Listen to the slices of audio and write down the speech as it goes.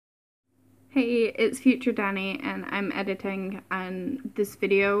Hey, it's Future Danny and I'm editing, and this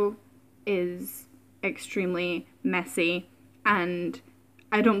video is extremely messy and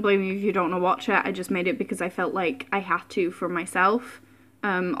I don't blame you if you don't want to watch it. I just made it because I felt like I had to for myself.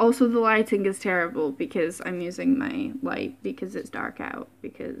 Also the lighting is terrible because I'm using my light because it's dark out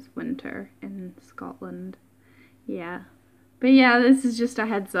because winter in Scotland. Yeah. But yeah, this is just a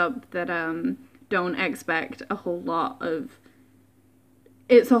heads up that don't expect a whole lot of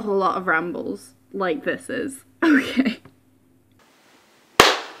rambles like this is. Okay.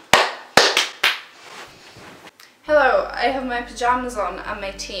 Hello, I have my pajamas on and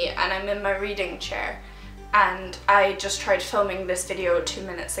my tea and I'm in my reading chair, and I just tried filming this video 2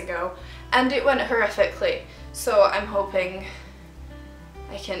 minutes ago and it went horrifically, so I'm hoping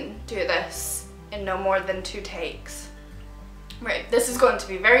I can do this in no more than 2 takes. Right, this is going to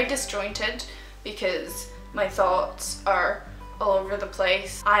be very disjointed because my thoughts are all over the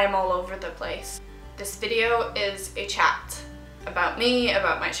place. I am all over the place. This video is a chat about me,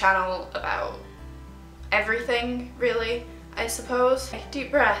 about my channel, about everything, really, I suppose. Deep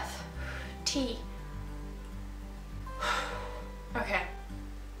breath. Tea. Okay.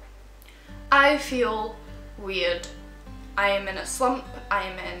 I feel weird. I am in a slump. I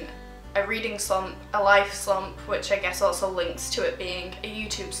am in a reading slump, a life slump, which I guess also links to it being a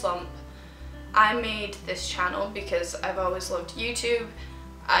YouTube slump. I made this channel because I've always loved YouTube,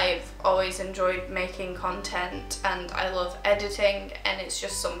 I've always enjoyed making content, and I love editing, and it's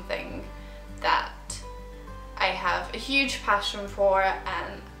just something that I have a huge passion for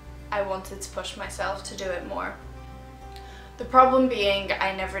and I wanted to push myself to do it more. The problem being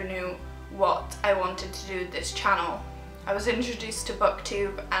I never knew what I wanted to do with this channel. I was introduced to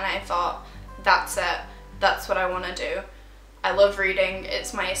BookTube and I thought, that's it, that's what I want to do. I love reading,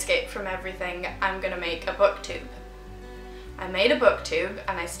 it's my escape from everything, I'm gonna make a booktube. I made a booktube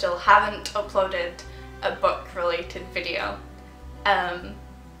and I still haven't uploaded a book related video.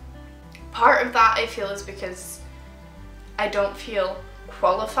 Part of that I feel is because I don't feel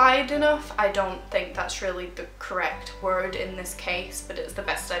qualified enough. I don't think that's really the correct word in this case, but it's the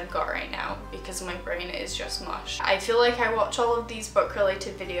best I've got right now because my brain is just mush. I feel like I watch all of these book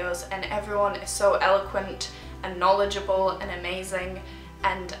related videos and everyone is so eloquent and knowledgeable and amazing,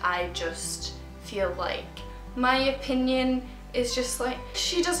 and I just feel like my opinion is just like,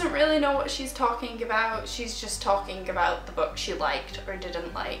 she doesn't really know what she's talking about, she's just talking about the book she liked or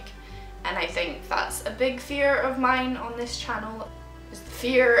didn't like. And I think that's a big fear of mine on this channel, is the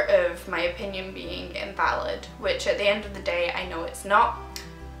fear of my opinion being invalid, which at the end of the day I know it's not,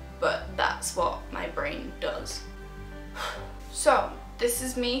 but that's what my brain does. So this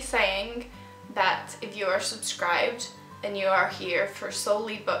is me saying that if you are subscribed and you are here for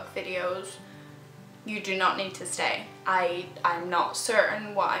solely book videos, you do not need to stay. I'm not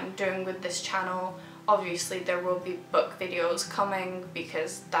certain what I'm doing with this channel. Obviously there will be book videos coming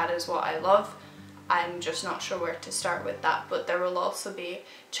because that is what I love. I'm just not sure where to start with that, but there will also be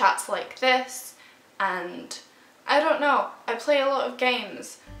chats like this, and I don't know, I play a lot of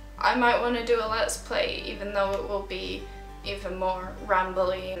games. I might want to do a let's play even though it will be even more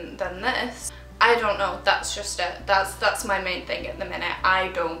rambly than this. I don't know, that's just it. That's my main thing at the minute. I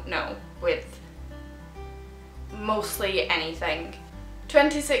don't know with mostly anything.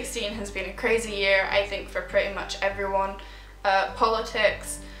 2016 has been a crazy year, I think, for pretty much everyone.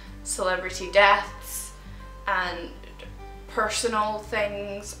 Politics, celebrity deaths, and personal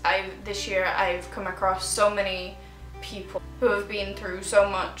things. This year I've come across so many people who have been through so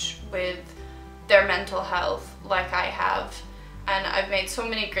much with their mental health like I have, and I've made so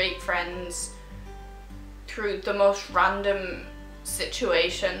many great friends through the most random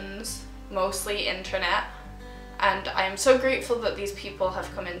situations, mostly internet, and I am so grateful that these people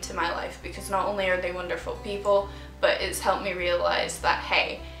have come into my life because not only are they wonderful people, but it's helped me realize that,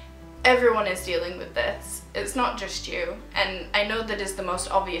 hey, everyone is dealing with this, it's not just you. And I know that is the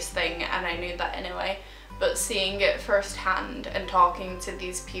most obvious thing, and I knew that anyway, but seeing it firsthand and talking to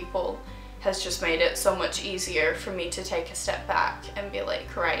these people has just made it so much easier for me to take a step back and be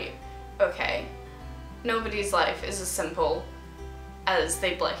like, right, okay, nobody's life is as simple as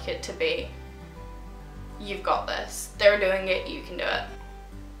they'd like it to be. You've got this. They're doing it, you can do it.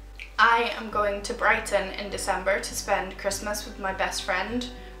 I am going to Brighton in December to spend Christmas with my best friend,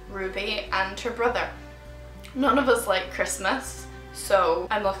 Ruby, and her brother. None of us like Christmas, so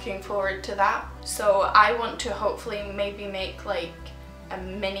I'm looking forward to that. So I want to hopefully maybe make like a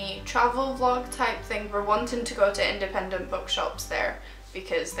mini travel vlog type thing. We're wanting to go to independent bookshops there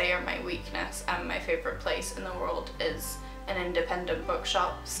because they are my weakness, and my favourite place in the world is an independent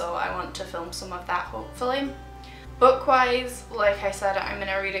bookshop, so I want to film some of that hopefully. Book-wise, like I said, I'm in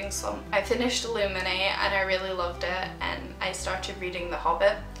a reading slump. I finished Illuminae and I really loved it, and I started reading The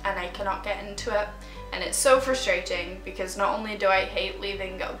Hobbit and I cannot get into it. And it's so frustrating because not only do I hate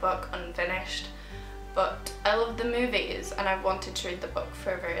leaving a book unfinished, but I love the movies and I've wanted to read the book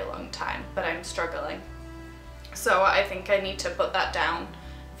for a very long time, but I'm struggling. So I think I need to put that down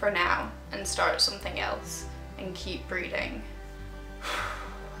for now and start something else and keep reading.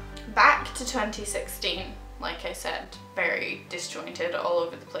 Back to 2016, like I said, very disjointed, all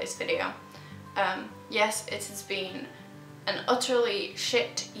over the place video. Yes, it has been an utterly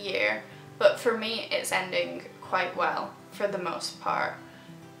shit year, but for me it's ending quite well for the most part.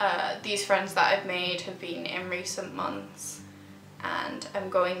 These friends that I've made have been in recent months, and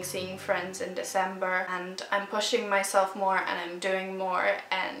I'm going seeing friends in December, and I'm pushing myself more and I'm doing more,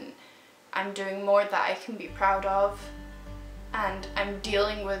 and I'm doing more that I can be proud of, and I'm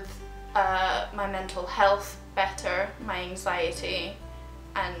dealing with my mental health better, my anxiety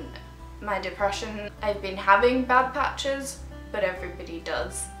and my depression. I've been having bad patches, but everybody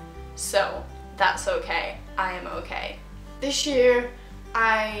does, so that's okay. I am okay. This year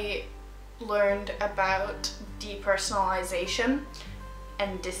I learned about depersonalization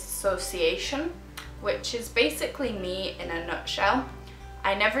and dissociation, which is basically me in a nutshell.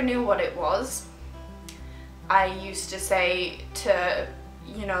 I never knew what it was. I used to say to,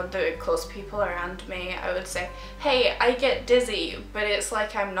 you know, the close people around me, I would say, hey, I get dizzy, but it's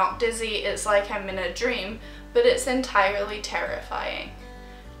like I'm not dizzy, it's like I'm in a dream, but it's entirely terrifying.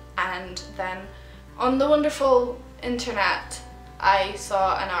 And then on the wonderful internet, I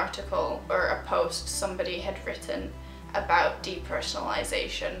saw an article or a post somebody had written about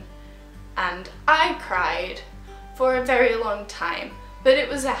depersonalization, and I cried for a very long time, but it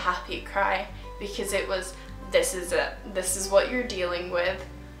was a happy cry because it was, this is it, this is what you're dealing with,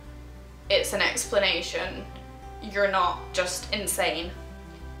 it's an explanation, you're not just insane.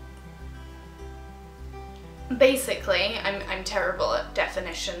 Basically, I'm terrible at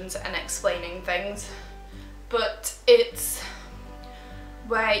definitions and explaining things, but it's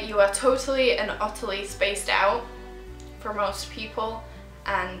where you are totally and utterly spaced out for most people,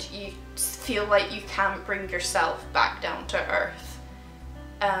 and you feel like you can't bring yourself back down to earth.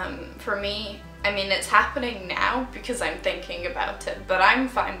 For me, I mean, it's happening now because I'm thinking about it, but I'm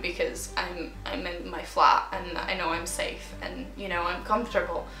fine because I'm in my flat and I know I'm safe and, you know, I'm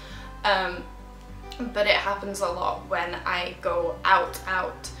comfortable. But it happens a lot when I go out.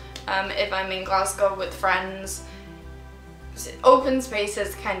 If I'm in Glasgow with friends, open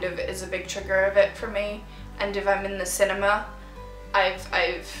spaces kind of is a big trigger of it for me. And if I'm in the cinema,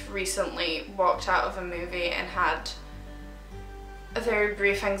 I've recently walked out of a movie and had a very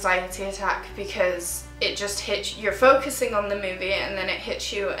brief anxiety attack because it just hits, you're focusing on the movie and then it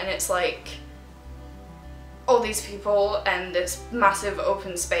hits you and it's like all these people and this massive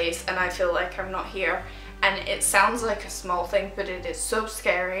open space and I feel like I'm not here. And it sounds like a small thing, but it is so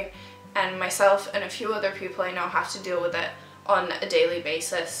scary, and myself and a few other people I know have to deal with it on a daily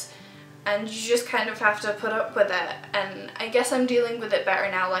basis, and you just kind of have to put up with it. And I guess I'm dealing with it better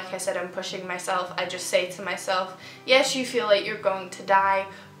now. Like I said, I'm pushing myself. I just say to myself, yes, you feel like you're going to die,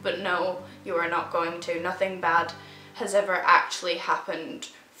 but no, you are not going to. Nothing bad has ever actually happened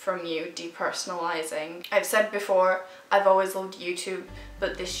from you depersonalizing. I've said before, I've always loved YouTube,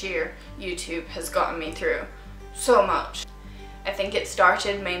 but this year YouTube has gotten me through so much. I think it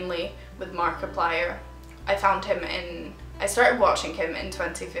started mainly with Markiplier. I started watching him in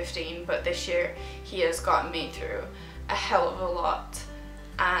 2015, but this year he has gotten me through a hell of a lot.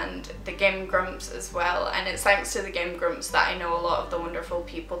 And the Game Grumps as well, and it's thanks to the Game Grumps that I know a lot of the wonderful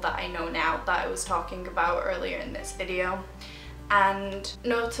people that I know now that I was talking about earlier in this video. And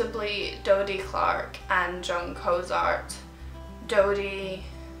notably Dodie Clark and Joan Cozart. Dodie,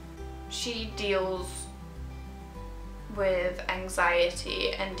 she deals with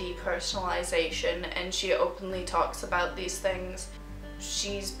anxiety and depersonalization, and she openly talks about these things.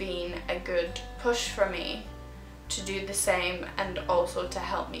 She's been a good push for me to do the same and also to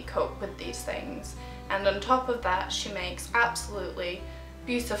help me cope with these things. And on top of that, she makes absolutely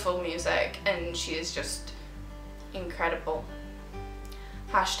beautiful music and she is just incredible.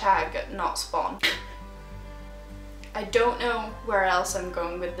 Hashtag not Spawn. I don't know where else I'm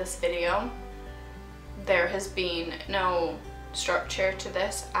going with this video. There has been no structure to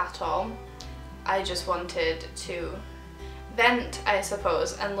this at all. I just wanted to vent, I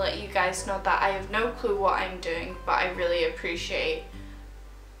suppose, and let you guys know that I have no clue what I'm doing, but I really appreciate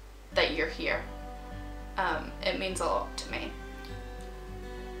that you're here. It means a lot to me.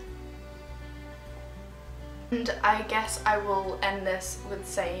 And I guess I will end this with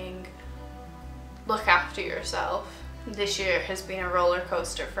saying, look after yourself. This year has been a roller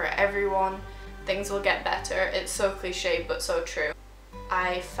coaster for everyone. Things will get better. It's so cliche but so true.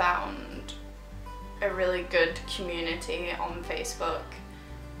 I found a really good community on Facebook,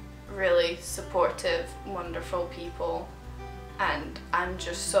 really supportive, wonderful people, and I'm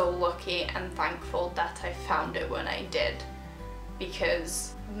just so lucky and thankful that I found it when I did,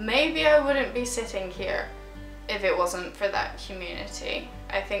 because maybe I wouldn't be sitting here if it wasn't for that community.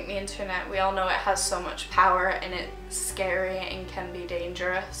 I think the internet, we all know it has so much power and it's scary and can be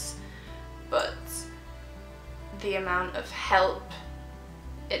dangerous, but the amount of help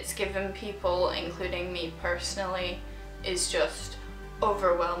it's given people, including me personally, is just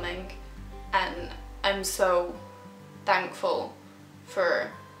overwhelming, and I'm so thankful for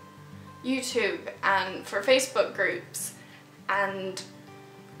YouTube and for Facebook groups and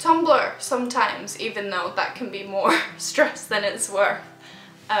Tumblr sometimes, even though that can be more stress than it's worth.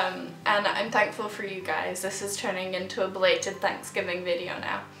 And I'm thankful for you guys. This is turning into a belated Thanksgiving video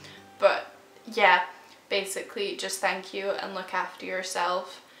now. But yeah, basically just thank you and look after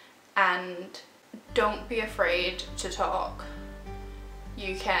yourself, and don't be afraid to talk.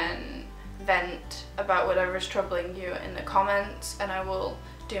 You can vent about whatever's troubling you in the comments and I will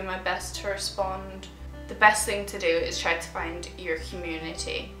do my best to respond. The best thing to do is try to find your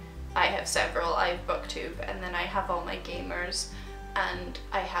community. I have several. I have BookTube, and then I have all my gamers, and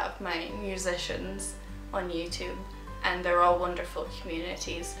I have my musicians on YouTube, and they're all wonderful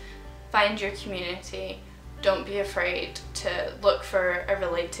communities. Find your community. Don't be afraid to look for a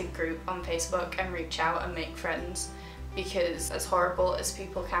related group on Facebook and reach out and make friends, because as horrible as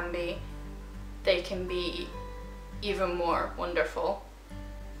people can be, they can be even more wonderful.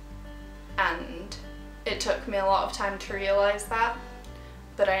 And it took me a lot of time to realise that,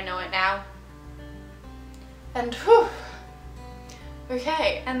 but I know it now. And whew!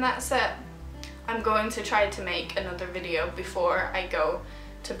 Okay, and that's it. I'm going to try to make another video before I go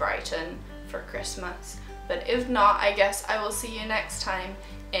to Brighton for Christmas, but if not, I guess I will see you next time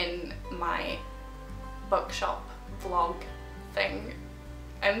in my bookshop vlog thing.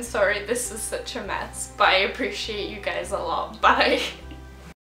 I'm sorry this is such a mess, but I appreciate you guys a lot. Bye!